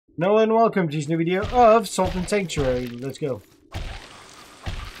Hello and welcome to this new video of Sultan Sanctuary. Let's go.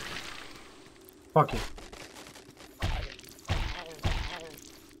 Fuck it.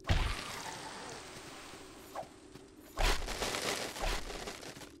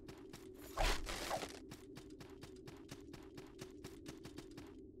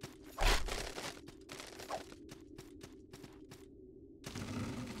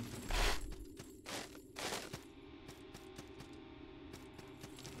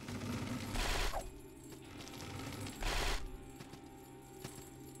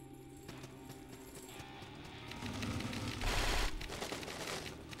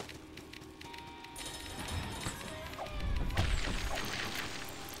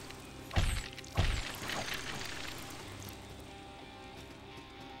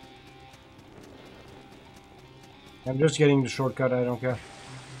 I'm just getting the shortcut, I don't care.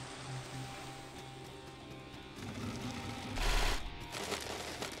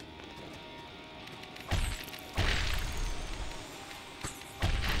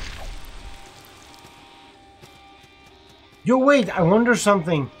 Yo, wait, I wonder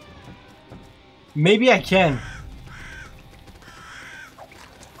something. Maybe I can.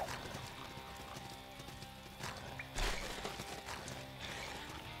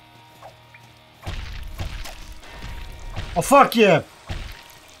 Oh, fuck yeah!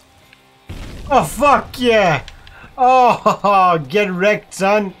 Oh, fuck yeah! Oh, get wrecked,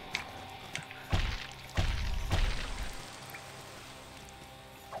 son!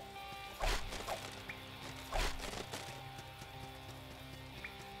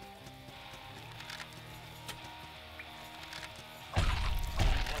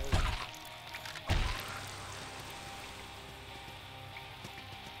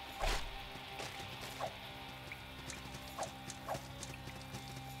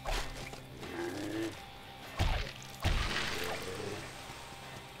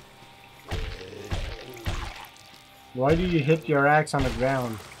 Why do you hit your axe on the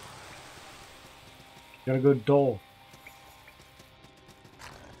ground? Gotta go dull.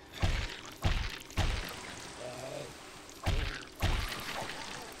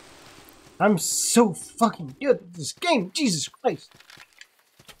 I'm so fucking good at this game, Jesus Christ!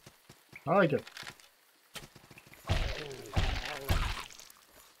 I like it.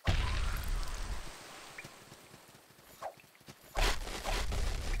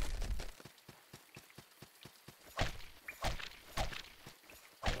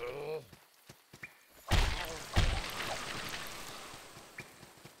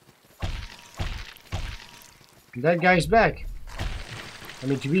 That guy's back. I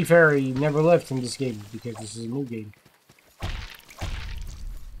mean, to be fair, he never left in this game because this is a new game.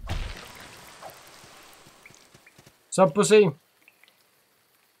 Sup, pussy?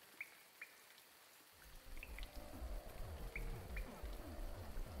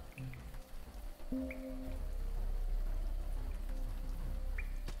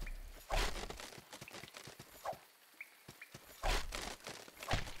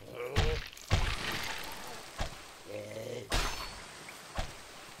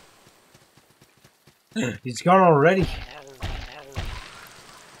 He's gone already. It's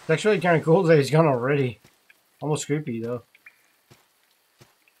actually kind of cool that he's gone already. Almost creepy, though.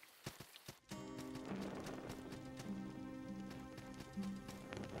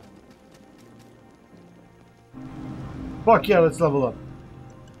 Fuck yeah, let's level up.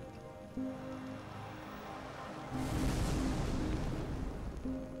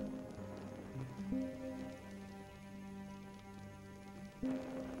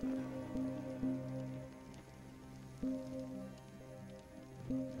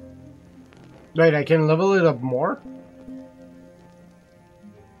 Right, I can level it up more?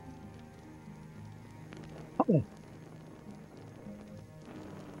 Oh.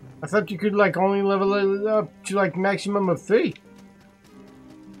 I thought you could, like, only level it up to, like, maximum of 3.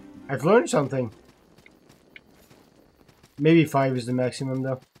 I've learned something. Maybe 5 is the maximum,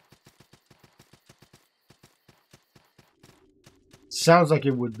 though. Sounds like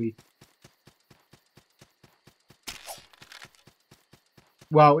it would be.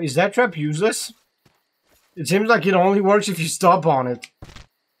 Wow, is that trap useless? It seems like it only works if you stop on it.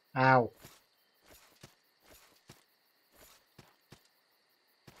 Ow.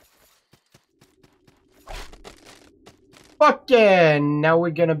 Fuck yeah! Now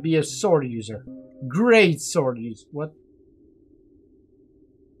we're gonna be a sword user. Great sword use. What?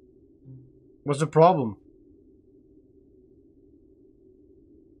 What's the problem?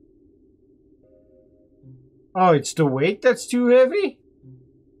 Oh, it's the weight that's too heavy?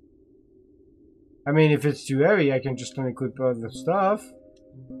 I mean, if it's too heavy, I can just unequip other stuff.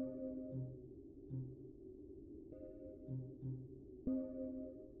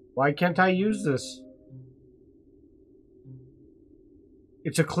 Why can't I use this?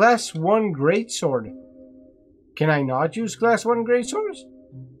 It's a class 1 greatsword. Can I not use class 1 greatswords?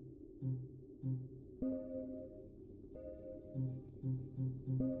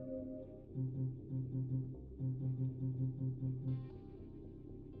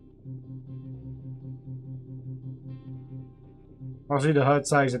 Also, the HUD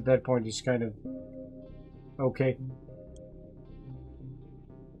size at that point is kind of okay.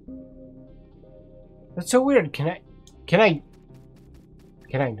 That's so weird. Can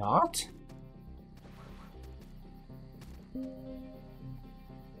I not?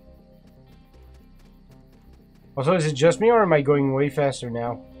 Also, is it just me or am I going way faster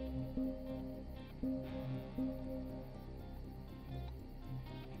now?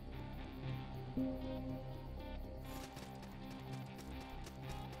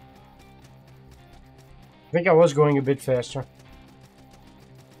 I think I was going a bit faster.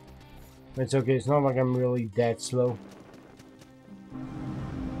 It's okay, it's not like I'm really that slow.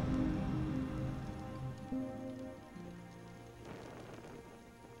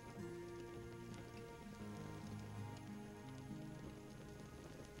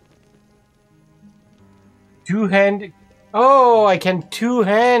 Two-hand... Oh, I can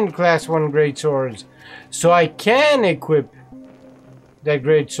two-hand class 1 greatswords. So I can equip that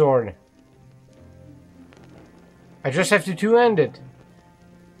greatsword. I just have to two-hand it.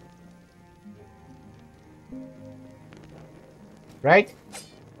 Right?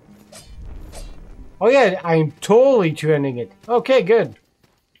 Oh yeah, I'm totally two-handing it. Okay, good.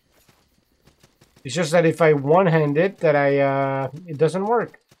 It's just that if I one-hand it, that it doesn't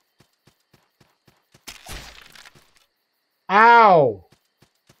work. Ow!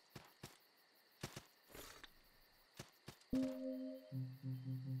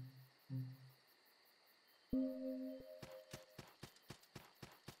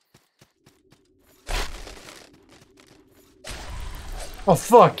 Oh,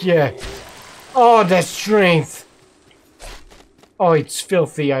 fuck yeah. Oh, that strength. Oh, it's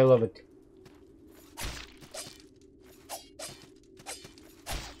filthy. I love it.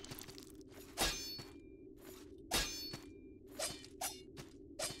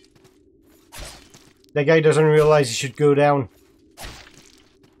 That guy doesn't realize he should go down.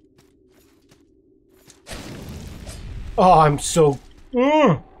 Oh, I'm so...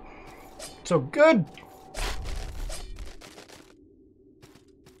 so good.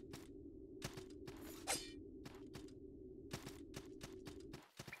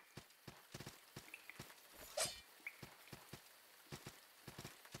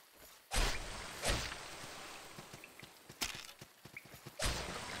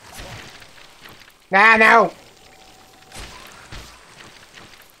 Ah, no!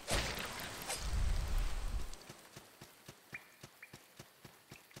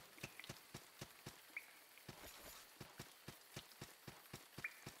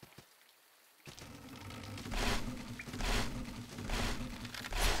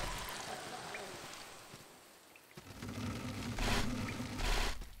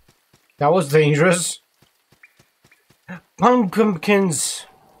 That was dangerous. Pumpkins!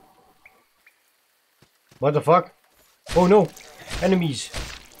 What the fuck? Oh no! Enemies!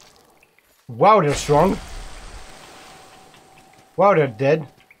 Wow, they're strong. Wow, they're dead.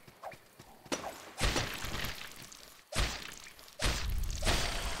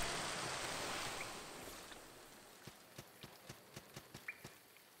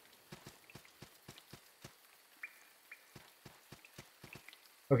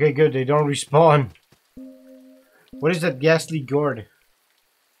 Okay, good, they don't respawn. What is that ghastly gourd?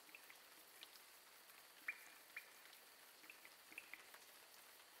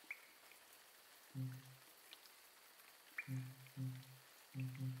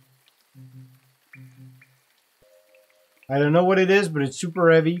 I don't know what it is, but it's super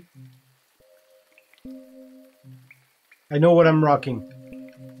heavy. I know what I'm rocking.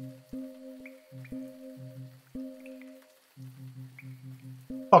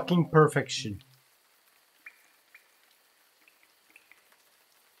 Fucking perfection.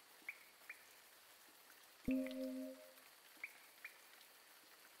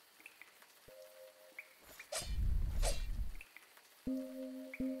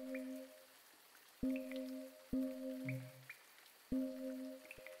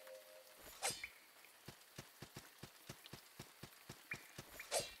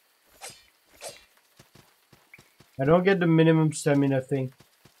 I don't get the minimum stamina thing.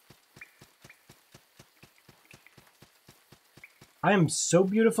 I am so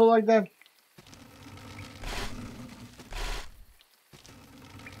beautiful like that.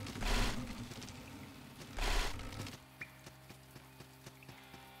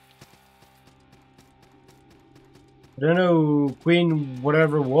 I don't know Queen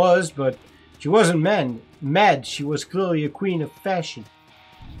whatever was, but she wasn't mad. She was clearly a queen of fashion.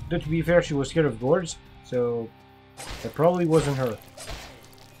 Though to be fair, she was scared of dwarves, so that probably wasn't her.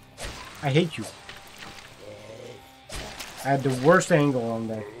 I hate you. I had the worst angle on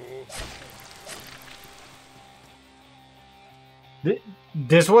that.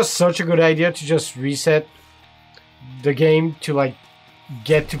 This was such a good idea to just reset the game to like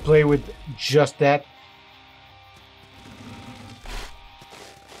get to play with just that.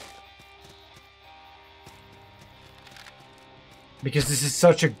 Because this is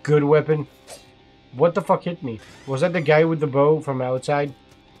such a good weapon. What the fuck hit me? Was that the guy with the bow from outside?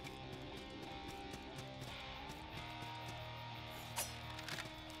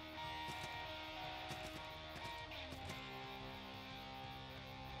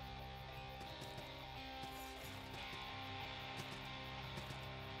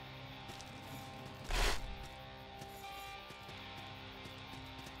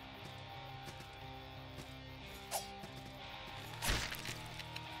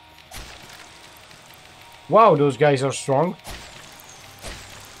 Wow, those guys are strong.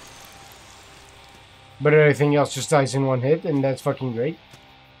 But everything else just dies in one hit, and that's fucking great.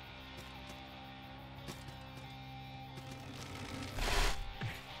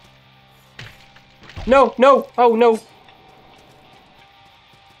 No, no, oh no.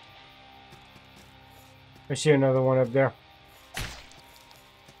 I see another one up there.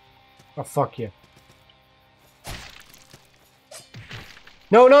 Oh, fuck you.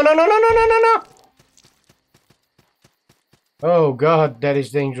 No, no, no, no, no, no, no, no, no! Oh god, that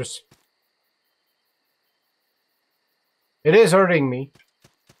is dangerous. It is hurting me.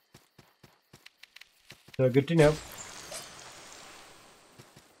 So good to know.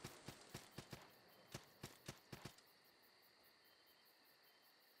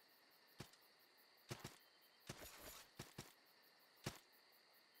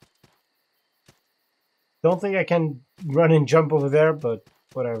 Don't think I can run and jump over there, but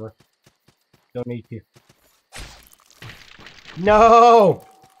whatever. Don't need to. No!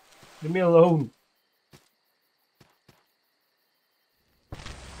 Leave me alone.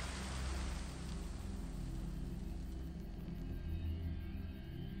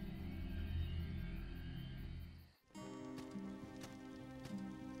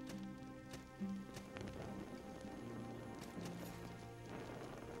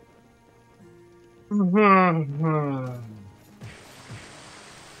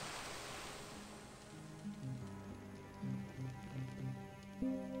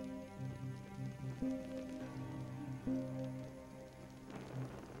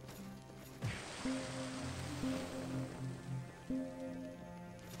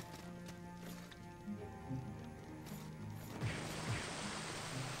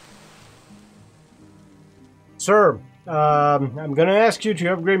 Sir, I'm gonna ask you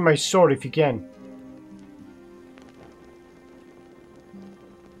to upgrade my sword if you can.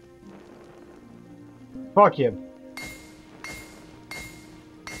 Fuck you.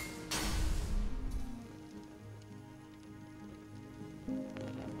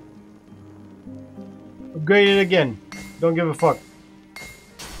 Upgrade it again. Don't give a fuck.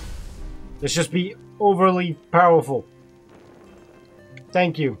 Let's just be overly powerful.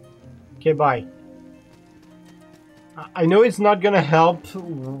 Thank you. Okay, bye. I know it's not gonna help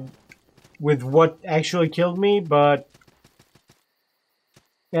with what actually killed me, but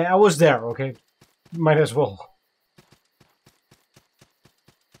yeah, I was there, okay? Might as well.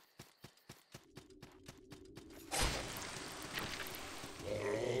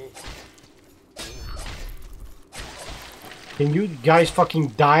 Can you guys fucking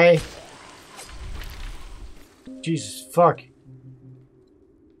die? Jesus fuck.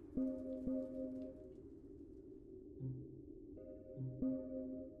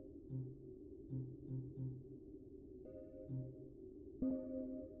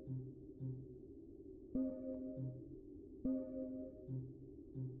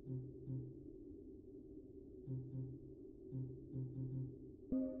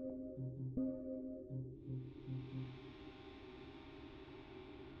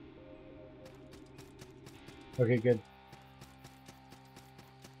 Okay, good.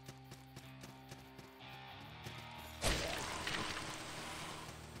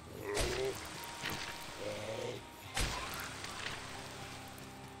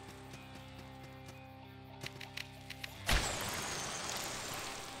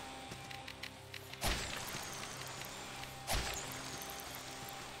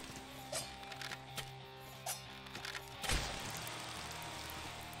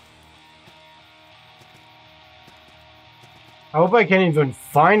 I hope I can't even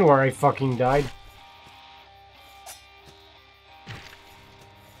find where I fucking died.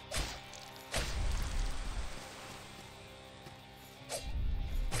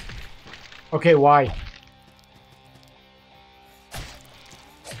 Okay, why?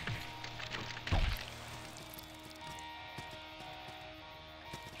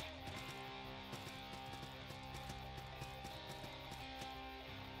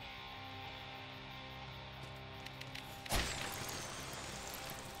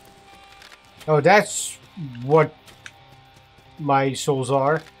 Oh, that's what my souls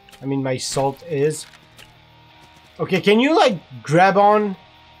are. I mean, my salt is. Okay, can you, like, grab on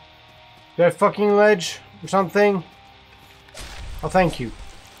that fucking ledge or something? Oh, thank you.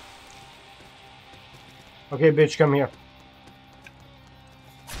 Okay, bitch, come here.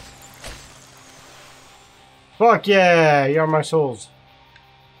 Fuck yeah, you're my souls.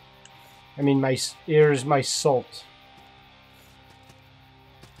 I mean, here's my salt.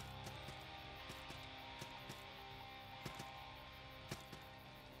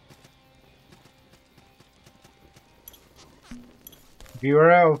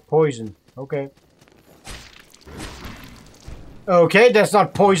 Beware of poison. Okay. Okay, that's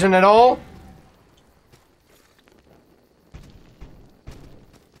not poison at all.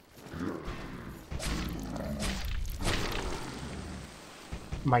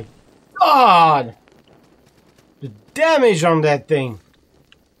 My God! The damage on that thing.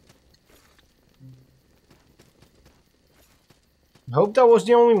 I hope that was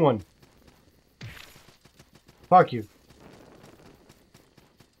the only one. Fuck you.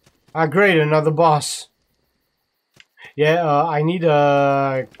 Ah, great, another boss. Yeah, I need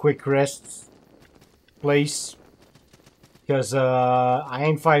a quick rest place. Because I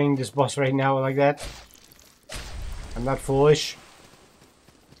ain't fighting this boss right now like that. I'm not foolish.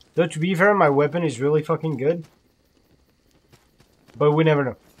 Though, to be fair, my weapon is really fucking good. But we never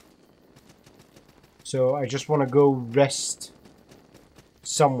know. So I just want to go rest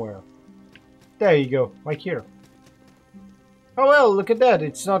somewhere. There you go, like here. Oh well, look at that,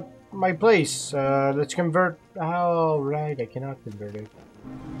 it's not my place. Let's convert. Oh, right, I cannot convert it.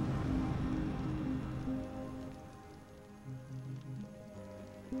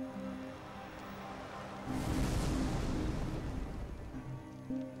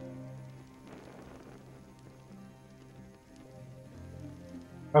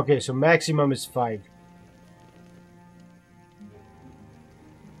 Okay, so maximum is 5.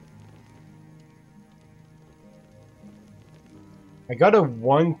 I got a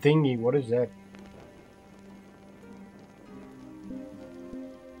 1 thingy. What is that?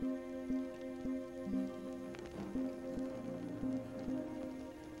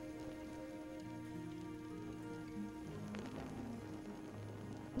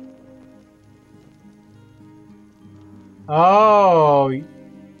 Oh.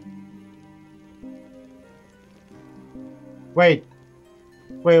 Wait.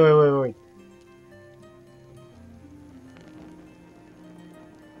 Wait.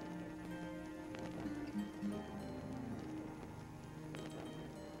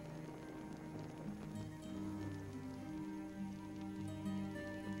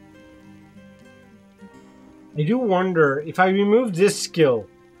 I do wonder, if I remove this skill,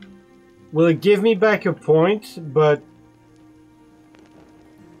 will it give me back a point, but...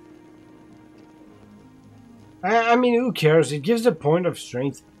 I mean, who cares? It gives a point of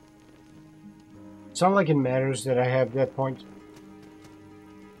strength. It's not like it matters that I have that point.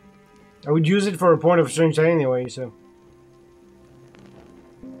 I would use it for a point of strength anyway, so...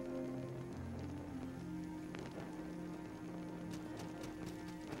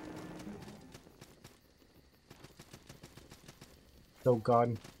 Oh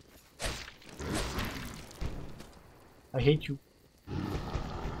God. I hate you.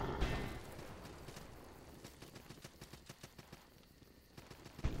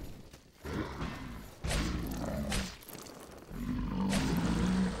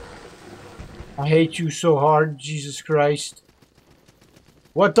 I hate you so hard, Jesus Christ.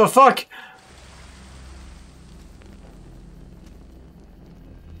 What the fuck?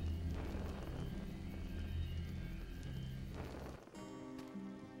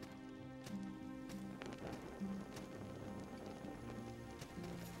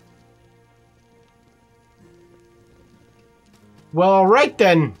 Well, alright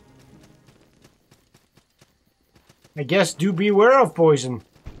then. I guess do beware of poison.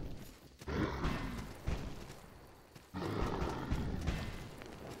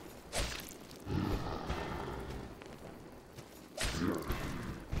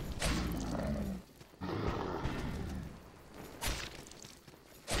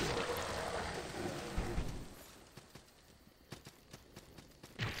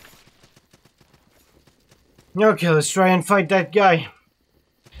 Okay, let's try and fight that guy.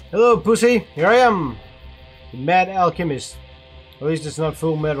 Hello, pussy. Here I am. The Mad Alchemist. At least it's not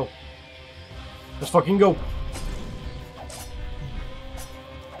full metal. Let's fucking go.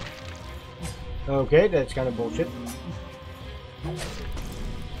 Okay, that's kind of bullshit.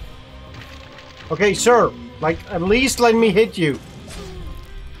 Okay, sir. Like, at least let me hit you.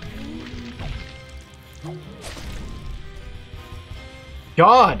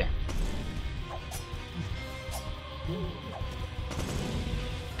 God.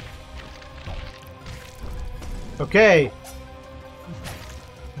 Okay.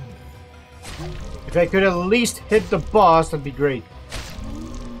 If I could at least hit the boss, that'd be great.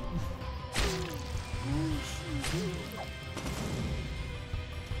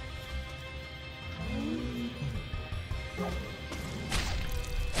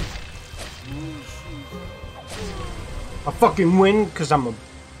 I fucking win because I'm a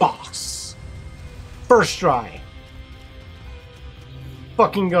boss. First try.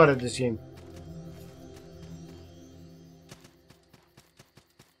 Fucking good at this game.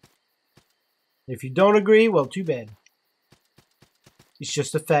 If you don't agree, well, too bad. It's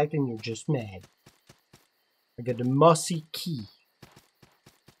just a fact and you're just mad. I got the mossy key.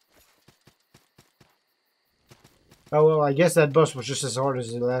 Oh, well, I guess that boss was just as hard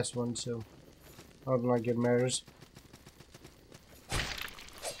as the last one, so I don't like it matters.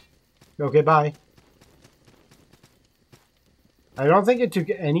 Okay, bye. I don't think it took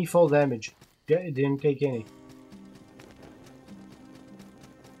any full damage. It didn't take any.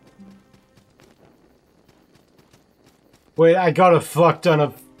 Wait, I got a fuck ton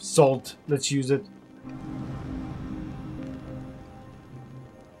of salt. Let's use it.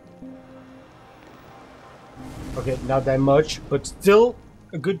 Okay, not that much, but still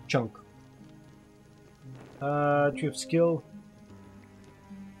a good chunk. Tree of skill.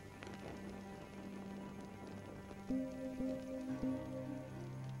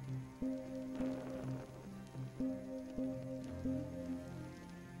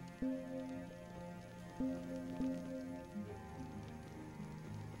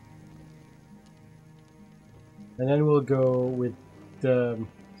 And then we'll go with the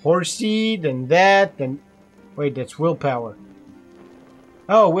horse seed and that, and wait, that's willpower.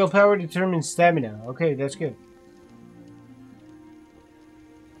 Oh, willpower determines stamina. Okay, that's good.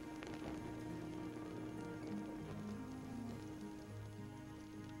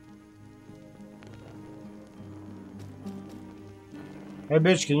 Hey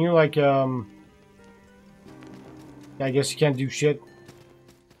bitch, can you like I guess you can't do shit.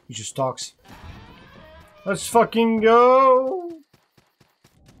 He just talks. Let's fucking go!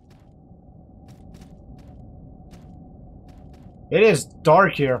 It is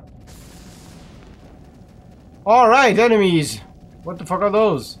dark here. Alright, enemies! What the fuck are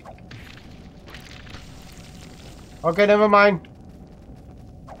those? Okay, never mind.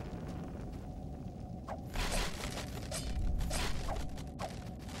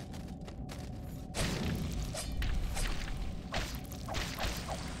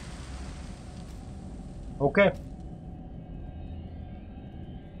 Okay.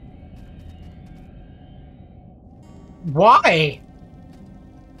 Why?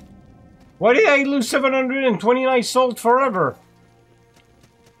 Why did I lose 729 salt forever?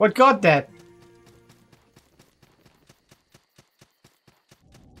 What got that?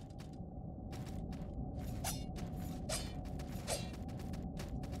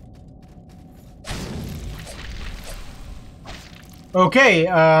 Okay,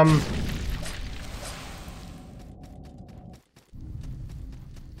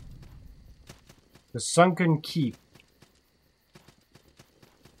 the Sunken Keep.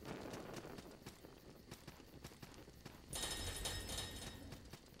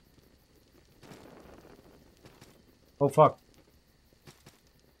 Oh fuck.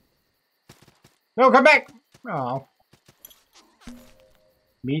 No, come back! Oh.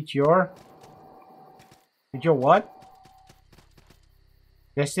 Meet your what?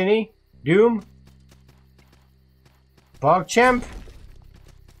 Destiny? Doom? PogChamp?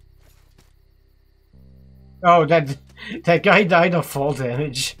 Oh, that guy died of fall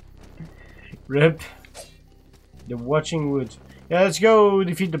damage. RIP. The Watching Woods. Yeah, let's go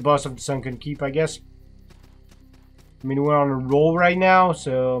defeat the boss of the Sunken Keep, I guess. I mean, we're on a roll right now,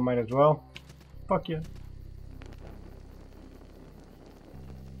 so might as well. Fuck yeah.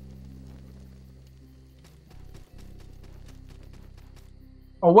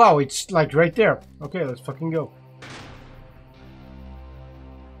 Oh wow, it's like right there. Okay, let's fucking go.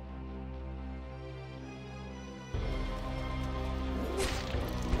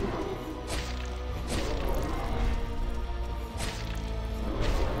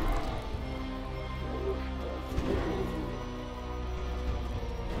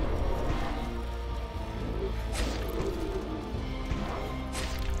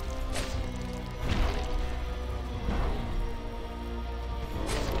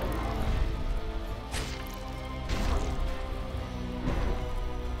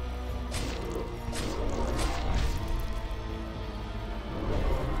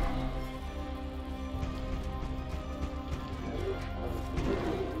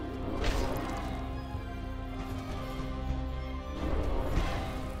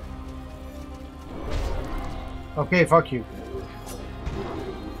 Okay, fuck you.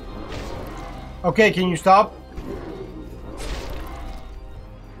 Okay, can you stop?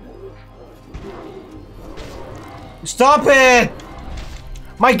 Stop it!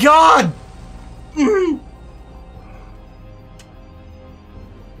 My god!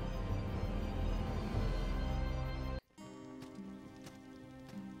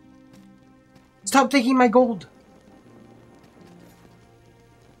 Stop taking my gold!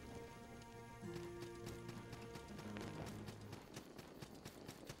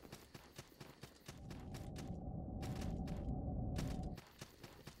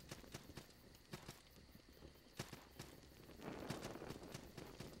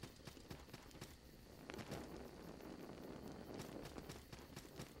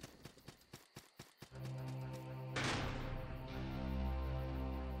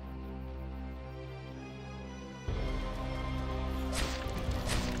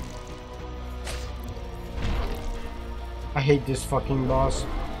 I hate this fucking boss.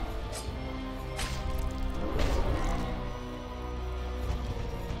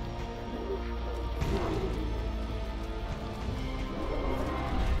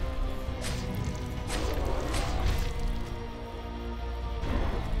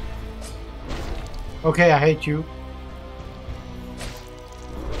 Okay, I hate you.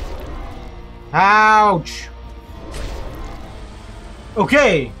 Ouch!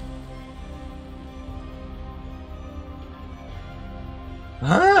 Okay!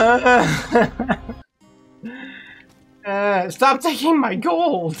 Stop taking my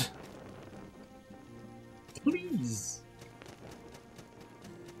gold! Please!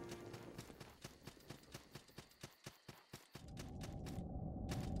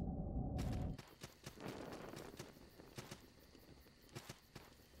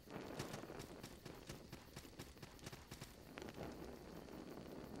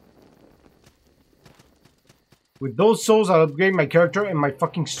 With those souls, I'll upgrade my character and my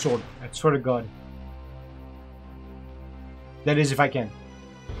fucking sword. I swear to God. That is, if I can.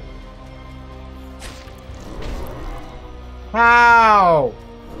 How?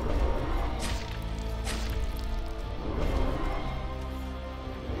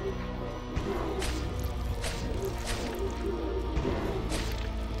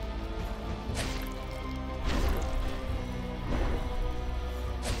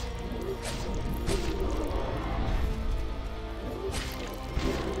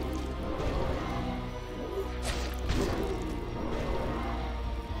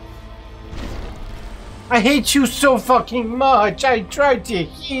 I hate you so fucking much. I tried to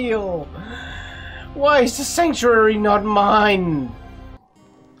heal. Why is the sanctuary not mine?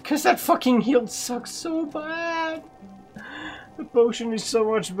 Because that fucking heal sucks so bad. The potion is so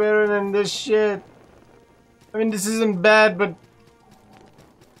much better than this shit. I mean, this isn't bad, but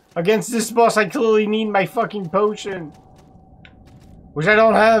against this boss, I clearly need my fucking potion. Which I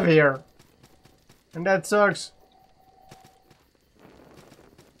don't have here. And that sucks.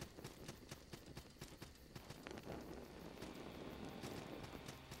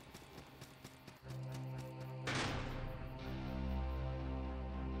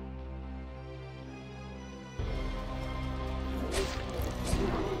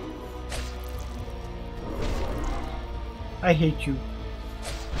 I hate you.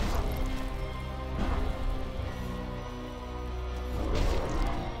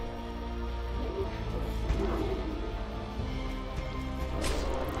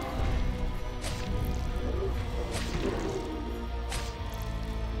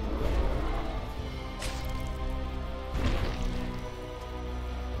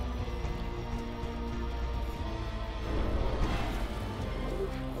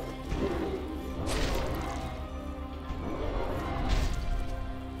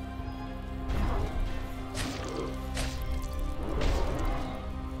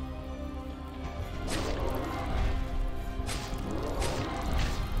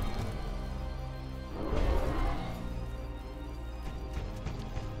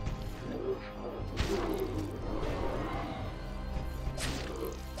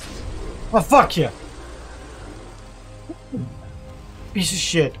 Oh, fuck you! Piece of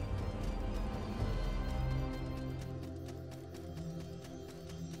shit.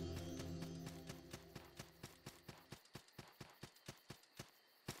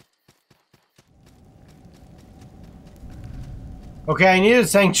 Okay, I need a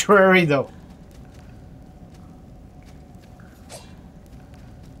sanctuary though.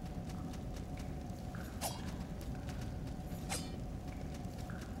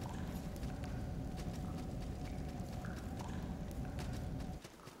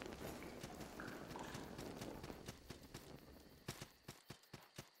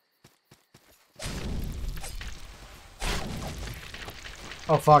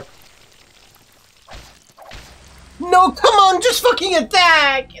 Oh, fuck. No, come on, just fucking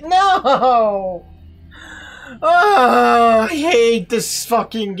attack! No! Oh, I hate this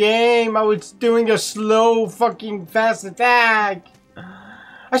fucking game. I was doing a slow fucking fast attack.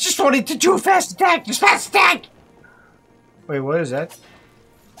 I just wanted to do a fast attack. Just fast attack! Wait, what is that?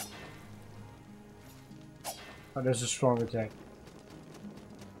 Oh, there's a strong attack.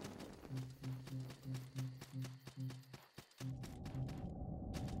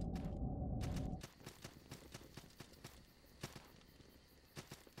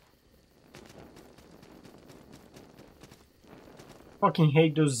 Fucking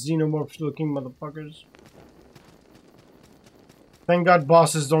hate those xenomorph looking motherfuckers. Thank God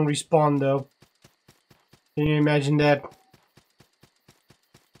bosses don't respawn though. Can you imagine that?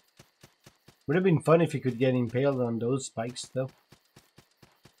 Would have been fun if you could get impaled on those spikes though.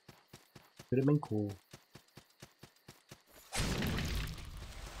 Would have been cool.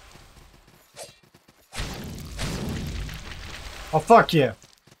 Oh fuck yeah.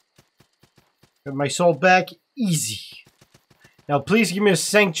 Got my soul back easy. Now please give me a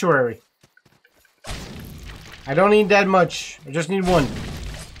sanctuary. I don't need that much. I just need one.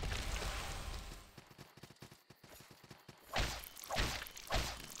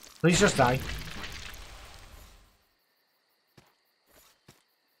 Please just die.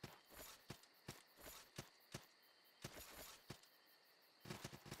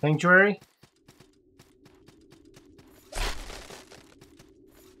 Sanctuary?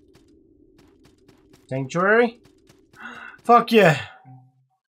 Sanctuary? Fuck yeah.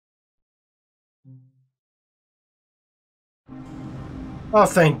 Oh,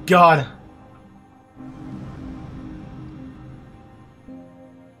 thank God.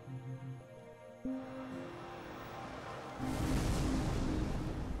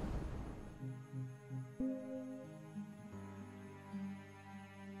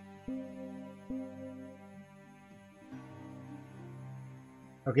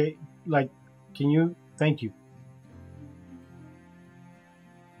 Okay, like, can you? Thank you.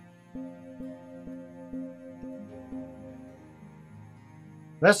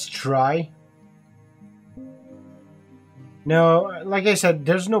 Let's try. No, like I said,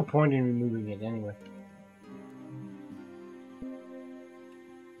 there's no point in removing it anyway.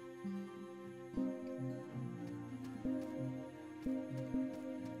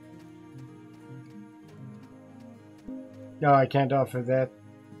 No, I can't offer that.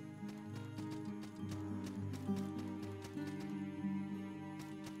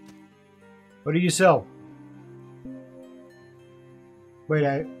 What do you sell?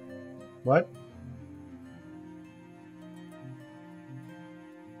 Wait, what?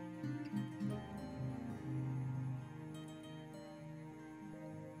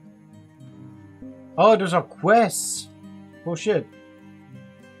 Oh, those are quests. Oh shit.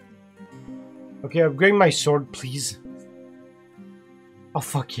 Okay, upgrade my sword, please. Oh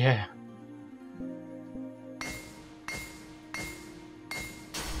fuck yeah.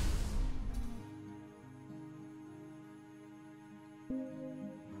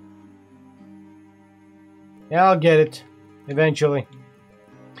 Yeah, I'll get it eventually.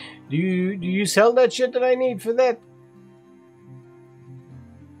 Do you sell that shit that I need for that?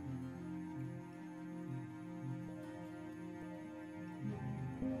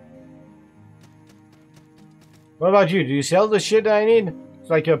 What about you? Do you sell the shit that I need? It's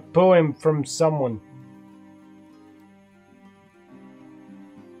like a poem from someone.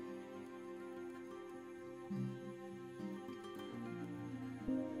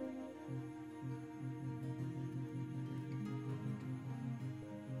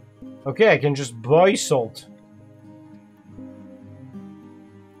 Okay, I can just buy salt.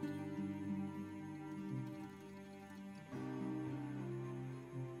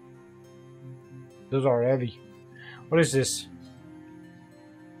 Those are heavy. What is this?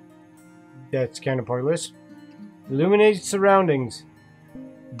 That's kind of pointless. Illuminate surroundings.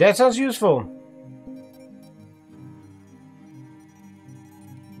 That sounds useful.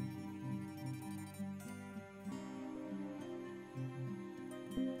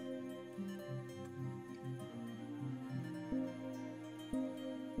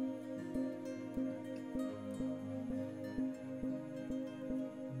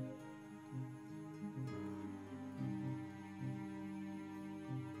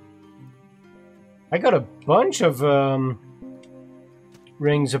 I got a bunch of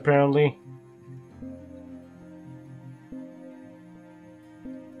rings apparently.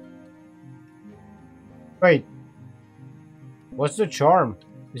 Wait. What's the charm?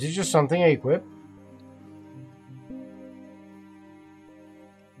 Is it just something I equip?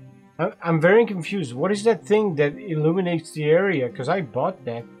 I'm very confused. What is that thing that illuminates the area? Because I bought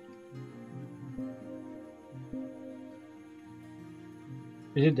that.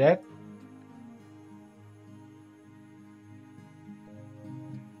 Is it that?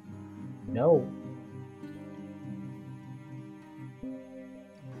 No.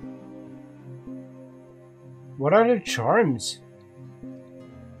 What are the charms?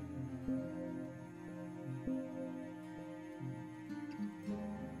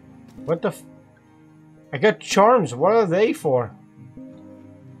 What the f— I got charms. What are they for?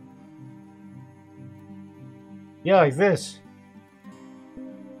 Yeah, like this.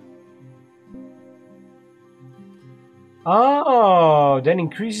 Oh, that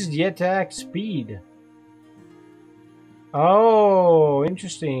increases the attack speed. Oh,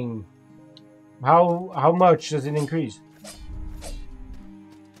 interesting. How much does it increase?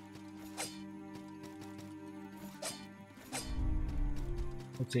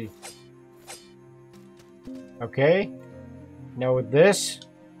 Let's see. Okay. Now with this.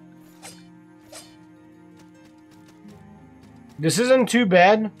 This isn't too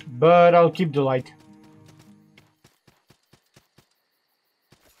bad, but I'll keep the light.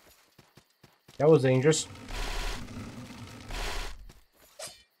 That was dangerous.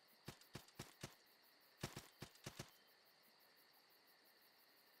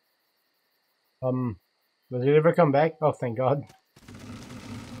 Will it ever come back? Oh, thank God.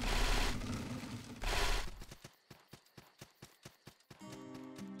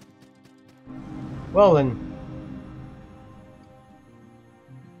 Well then.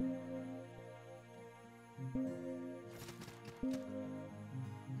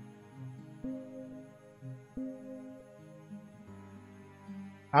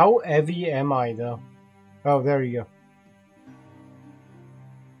 How heavy am I though? Oh, there you go.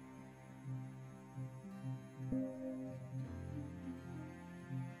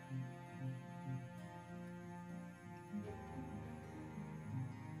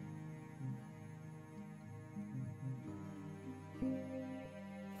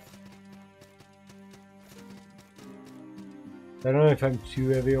 I don't know if I'm too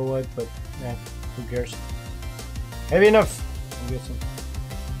heavy or what, but who cares? Heavy enough, I'm guessing.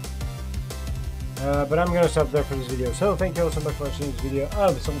 But I'm gonna stop there for this video. So thank you all so much for watching this video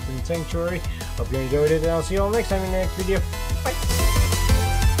of Summoning Sanctuary. Hope you enjoyed it, and I'll see you all next time in the next video. Bye!